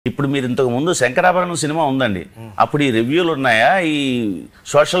ఇప్పుడు మీరు ఇంతకు ముందు శంకరాభరణం సినిమా ఉందండి, అప్పుడు ఈ రివ్యూలు ఉన్నాయా, ఈ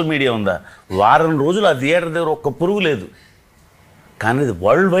సోషల్ మీడియా ఉందా? వారం రోజులు ఆ థియేటర్ దగ్గర ఒక్క పురుగు లేదు, కానీ ఇది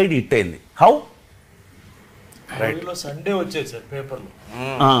వరల్డ్ వైడ్ హిట్ అయింది. హౌ? సండే వచ్చేది సార్ పేపర్లో,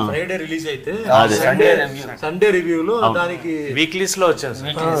 ఫ్రైడే రిలీజ్ అయితే సండే రివ్యూలో దానికి వీక్లీస్ లో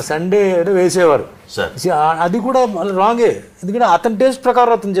వచ్చేది, సండే వేసేవారు. అది కూడా రాంగే, ఎందుకంటే అతని టేస్ట్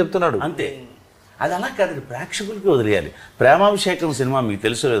ప్రకారం అతను చెప్తున్నాడు అంతే. అది అలా కాదు, ప్రేక్షకులకి వదిలేయాలి. ప్రేమాభిషేకం సినిమా మీకు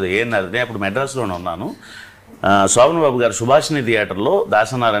తెలుసు లేదు ఏన్నారు, నేను అప్పుడు మెడ్రాస్లోనే ఉన్నాను. శోభన్ బాబు గారు సుభాషిణి థియేటర్లో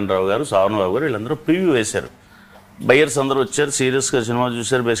దాసనారాయణరావు గారు, శోభన్ బాబు గారు వీళ్ళందరూ ప్రివ్యూ వేశారు. బయ్యర్స్ అందరూ వచ్చారు, సీరియస్గా సినిమా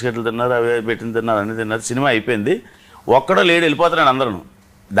చూశారు, బిస్కెట్లు తిన్నారు, అవి పెట్టిన తిన్నారు, అన్నీ తిన్నారు. సినిమా అయిపోయింది, ఒక్కడో లేడు, వెళ్ళిపోతున్నాడు అందరూ.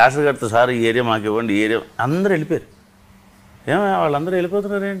 దాసరి గారితో సార్ ఈ ఏరియా మాకు ఇవ్వండి, ఈ ఏరియా, అందరూ వెళ్ళిపోయారు. వాళ్ళందరూ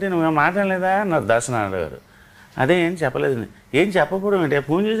వెళ్ళిపోతున్నారు ఏంటి, నువ్వు మాట్లాడలేదా అన్నారు దాసనారాయణ గారు. అదే ఏం చెప్పలేదు. ఏం చెప్పకపోవడం ఏంటి,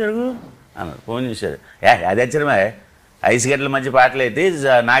 ఫోన్ చేశాడు అన్నారు. ఫోన్ చేశాడు, అది వచ్చారమ్మా, ఐసు గంటల మధ్య పాటలు అయితే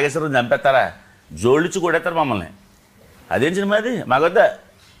నాగేశ్వరం చంపేస్తారా, జోళ్ళిచ్చి కొడేస్తారు మమ్మల్ని, అదేం సినిమా అది మాకొద్దా,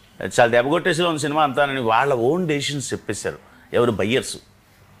 చాలా దెబ్బ కొట్టేసి ఉంది సినిమా అంతానని వాళ్ళ ఓన్ డెసిషన్స్ చెప్పేశారు. ఎవరు? బయ్యర్స్.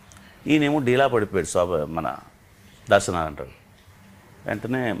 ఈయనేమో డీలా పడిపోయాడు మన దాసనారాయణరావు.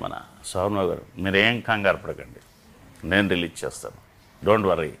 వెంటనే మన శోభన్ గారు, మీరేం కంగారు పడకండి, నేను రిలీజ్ చేస్తాను, డోంట్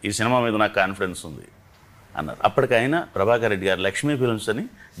వర్రీ, ఈ సినిమా మీద నాకు కాన్ఫిడెన్స్ ఉంది అన్నారు. అప్పటికైనా ప్రభాకర్ రెడ్డి గారు లక్ష్మీ ఫిల్మ్స్ అని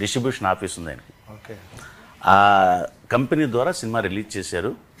డిస్ట్రిబ్యూషన్ ఆఫీస్ ఉంది ఆయనకి, ఆ కంపెనీ ద్వారా సినిమా రిలీజ్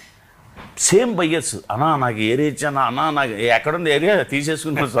చేశారు. సేమ్ బయ్యర్స్, అన్నా నాకు ఏరియా ఇచ్చానా, అన్నా నాకు ఎక్కడుంది ఏరియా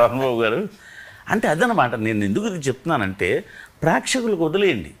తీసేసుకున్నారు శోభన్ బాబు గారు. అంటే అదనమాట. నేను ఎందుకు ఇది చెప్తున్నానంటే ప్రేక్షకులకు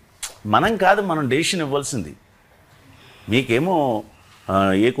వదిలేయండి, మనం కాదు మనం డెసిషన్ ఇవ్వాల్సింది. మీకేమో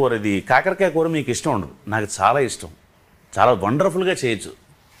ఏ కూర, ఇది కాకరకాయ కూర మీకు ఇష్టం ఉండదు, నాకు చాలా ఇష్టం, చాలా వండర్ఫుల్గా చేయొచ్చు,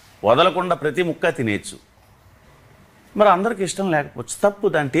 వదలకుండా ప్రతి ముక్క తినేయచ్చు. మరి అందరికి ఇష్టం లేకపోవచ్చు, తప్పు.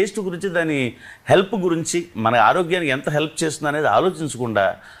 దాని టేస్ట్ గురించి, దాని హెల్ప్ గురించి, మన ఆరోగ్యానికి ఎంత హెల్ప్ చేస్తుంది అనేది ఆలోచించకుండా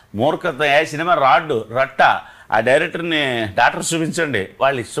మూర్ఖత, సినిమా రట్ట, ఆ డైరెక్టర్ని డాక్టర్ చూపించండి,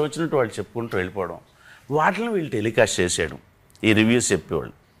 వాళ్ళు ఇష్టం వచ్చినట్టు వాళ్ళు చెప్పుకుంటూ వెళ్ళిపోవడం, వాటిని వీళ్ళు టెలికాస్ట్ చేసేయడం, ఈ రివ్యూస్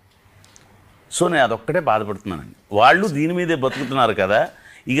చెప్పేవాళ్ళు. సో నేను అదొక్కటే బాధపడుతున్నానండి. వాళ్ళు దీని మీదే బతుకుతున్నారు కదా,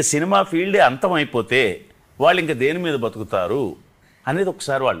 ఇక సినిమా ఫీల్డే అంతమైపోతే వాళ్ళు ఇంకా దేని మీద బతుకుతారు అనేది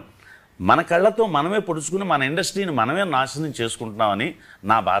ఒకసారి వాళ్ళు మన కళ్ళతో మనమే పొడుచుకుని మన ఇండస్ట్రీని మనమే నాశనం చేసుకుంటున్నామని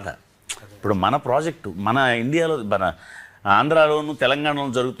నా బాధ. ఇప్పుడు మన ప్రాజెక్టు, మన ఇండియాలో, మన ఆంధ్రాలోను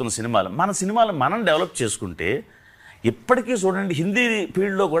తెలంగాణలో జరుగుతున్న సినిమాలు మనం డెవలప్ చేసుకుంటే, ఇప్పటికీ చూడండి హిందీ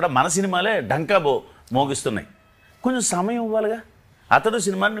ఫీల్డ్లో కూడా మన సినిమాలే డంకా మోగిస్తున్నాయి. కొంచెం సమయం ఇవ్వాలిగా. అతడు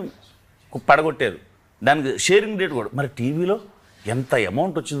సినిమాని పడగొట్టారు, దానికి షేరింగ్ రేట్ కూడా. మరి టీవీలో ఎంత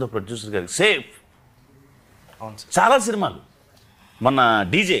అమౌంట్ వచ్చిందో ప్రొడ్యూసర్ గారికి, సేఫ్. చాలా సినిమాలు, మొన్న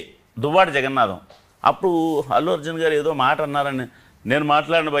డీజే దువ్వాడి జగన్నాథం, అప్పుడు అల్లు అర్జున్ గారు ఏదో మాట అన్నారని, నేను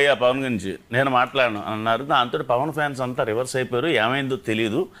మాట్లాడిన భయ్యా పవన్ గురించి, నేను మాట్లాడను అన్నారు. దాంతో పవన్ ఫ్యాన్స్ అంతా రివర్స్ అయిపోయారు, ఏమైందో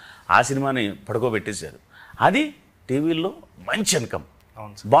తెలియదు, ఆ సినిమాని పడుకోబెట్టేశారు. అది టీవీల్లో మంచి ఇన్కమ్,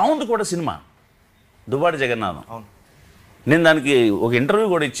 బాగుంది కూడా సినిమా దువ్వాడి జగన్నాథం. నేను దానికి ఒక ఇంటర్వ్యూ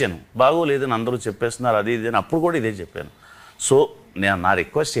కూడా ఇచ్చాను, బాగోలేదని అందరూ చెప్పేస్తున్నారు అది ఇది అని, అప్పుడు కూడా ఇదే చెప్పాను. సో నా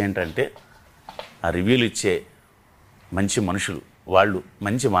రిక్వెస్ట్ ఏంటంటే, ఆ రివ్యూలు ఇచ్చే మంచి మనుషులు, వాళ్ళు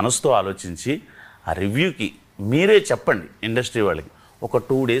మంచి మనసుతో ఆలోచించి ఆ రివ్యూకి మీరే చెప్పండి ఇండస్ట్రీ వాళ్ళకి, ఒక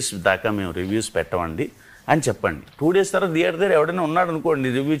 2 days దాకా మేము రివ్యూస్ పెట్టమండి అని చెప్పండి. 2 days తర్వాత థియేటర్ దగ్గర ఎవడైనా ఉన్నాడు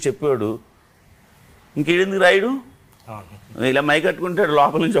అనుకోండి రివ్యూ చెప్పాడు, ఇంకేందుకు రాయుడు, ఇలా మై కట్టుకుంటాడు,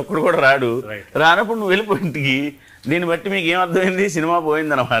 లోపల నుంచి ఒక్కడు కూడా రాడు. రానప్పుడు నువ్వు వెళ్ళిపోయింటికి, దీన్ని బట్టి మీకు ఏమర్థమైంది, సినిమా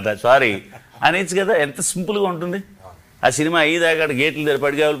పోయిందనమాట, సారీ అనేసి కదా. ఎంత సింపుల్గా ఉంటుంది. ఆ సినిమా అయ్యేదాకా గేట్లు దగ్గర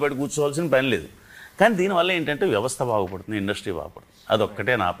పడిగావులు పడి కూర్చోవాల్సిన పని లేదు. కానీ దీనివల్ల ఏంటంటే వ్యవస్థ బాగుపడుతుంది, ఇండస్ట్రీ బాగుపడుతుంది.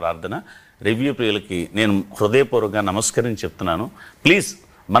 అదొక్కటే నా ప్రార్థన. రివ్యూ ప్రియులకి నేను హృదయపూర్వకంగా నమస్కరించి చెప్తున్నాను. ప్లీజ్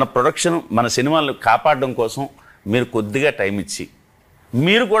మన ప్రొడక్షన్, మన సినిమాలను కాపాడడం కోసం మీరు కొద్దిగా టైం ఇచ్చి,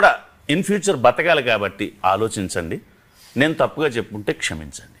 మీరు కూడా ఇన్ ఫ్యూచర్ బతకాలి కాబట్టి ఆలోచించండి. నేను తప్పుగా చెప్పుకుంటే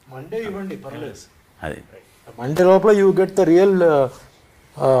క్షమించండి. మండే ఇవ్వండి పర్లేదు, అది మండే లోపల you get the real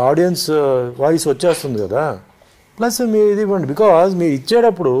audience voice వచ్చేస్తుంది కదా. ప్లస్ మీరు ఇది ఇవ్వండి, బికాజ్ మీరు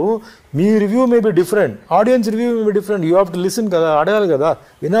ఇచ్చేటప్పుడు మీ review may be different, audience review may be different. You have to listen కదా, అడగాలి కదా,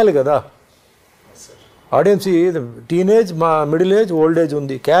 వినాలి కదా. ఆడియన్స్ టీనేజ్, మా మిడిల్ ఏజ్, ఓల్డ్ ఏజ్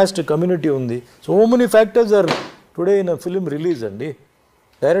ఉంది, క్యాస్ట్, కమ్యూనిటీ ఉంది. So many factors are today in a film release అండి.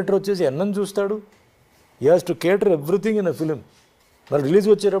 డైరెక్టర్ వచ్చేసి ఎన్నని చూస్తాడు, he has to కేటర్ everything in a film. మరి రిలీజ్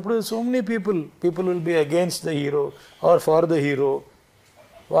వచ్చేటప్పుడు so many people will be against the hero or for the hero,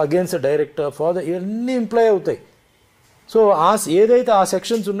 against the director, for the, ఇవన్నీ imply అవుతాయి. So ఏదైతే ఆ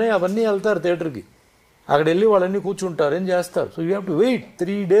సెక్షన్స్ ఉన్నాయో అవన్నీ వెళ్తారు థియేటర్కి, అక్కడ వెళ్ళి వాళ్ళన్నీ కూర్చుంటారు, ఏం చేస్తారు. So you have to wait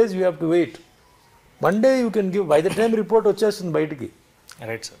 3 days, you have to wait. Monday you can give, by the time report వచ్చేస్తుంది బయటికి.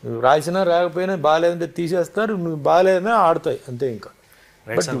 Right sir. నువ్వు రాసినా రాకపోయినా బాగాలేదంటే తీసేస్తారు, నువ్వు బాగాలేదన్నా ఆడతాయి అంతే. ఇంకా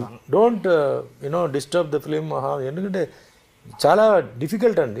but don't disturb the film. ఎందుకంటే చాలా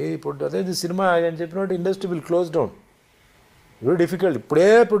డిఫికల్ట్ అండి ఇప్పుడు. అదే సినిమా అని చెప్పినట్టు industry will close down. Very difficult. ఇప్పుడే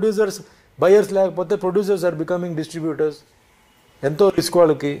ప్రొడ్యూసర్స్ బయర్స్ లేకపోతే ప్రొడ్యూసర్స్ ఆర్ బికమింగ్ డిస్ట్రిబ్యూటర్స్. ఎంతో రిస్క్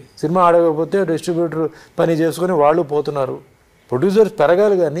వాళ్ళకి. సినిమా ఆడకపోతే డిస్ట్రిబ్యూటర్ పని చేసుకొని వాళ్ళు పోతున్నారు. ప్రొడ్యూసర్స్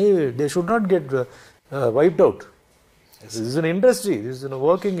పెరగాలి కానీ they should not get wiped out. This is an industry, this is an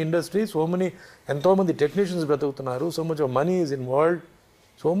working industry. ఎంతోమంది టెక్నీషియన్స్ బ్రతుకుతున్నారు. So much of money is involved.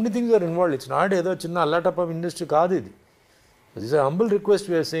 So many things are involved. It's not ఏదో చిన్న అల్లాటప్ప ఇండస్ట్రీ కాదు ఇది. This a humble request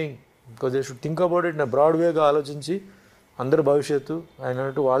we are saying because they should think about it in broad వేగా ఆలోచించి అందరి భవిష్యత్తు ఆయన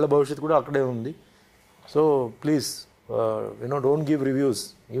అన్నట్టు వాళ్ళ భవిష్యత్తు కూడా అక్కడే ఉంది. So please don't give reviews.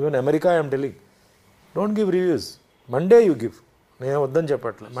 Even America I'm telling, don't give reviews. Monday you give. నేను వద్దని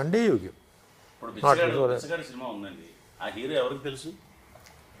చెప్పట్లే, మండే యూ గివ్. సినిమా ఉందండి, ఆ హీరో ఎవరికి తెలుసు?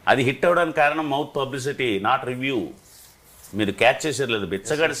 అది హిట్ అవ్వడానికి కారణం మౌత్ పబ్లిసిటీ, నాట్ రివ్యూ. మీరు క్యాచ్ చేసేది లేదు.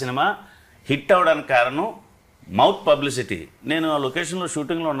 బిచ్చగాడి సినిమా హిట్ అవ్వడానికి కారణం మౌత్ పబ్లిసిటీ. నేను ఆ లొకేషన్లో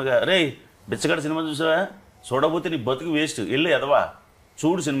షూటింగ్లో ఉండగా, రే బిచ్చగాడి సినిమా చూసావా, చూడబోతే నీ బతుకు వేస్ట్, వెళ్ళి ఎదవా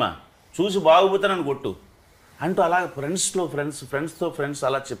చూడు సినిమా, చూసి బాగుపోతే నన్ను కొట్టు అంటూ అలా ఫ్రెండ్స్తో ఫ్రెండ్స్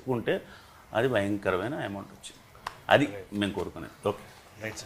అలా చెప్పుకుంటే అది భయంకరమైన అమౌంట్ వచ్చింది. అది మేము కోరుకునేది. ఓకే.